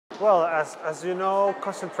Well, as you know,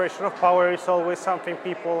 concentration of power is always something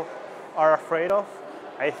people are afraid of.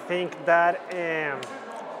 I think that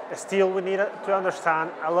still we need to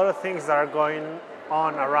understand a lot of things that are going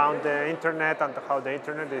on around the internet and how the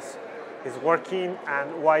internet is working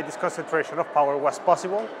and why this concentration of power was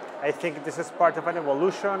possible. I think this is part of an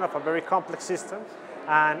evolution of a very complex system,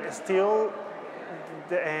 and still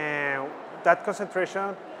that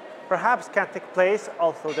concentration perhaps can take place,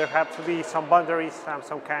 although there have to be some boundaries and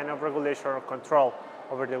some kind of regulation or control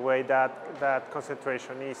over the way that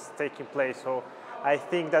concentration is taking place. So I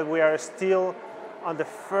think that we are still on the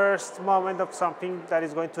first moment of something that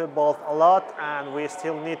is going to evolve a lot, and we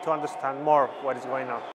still need to understand more what is going on.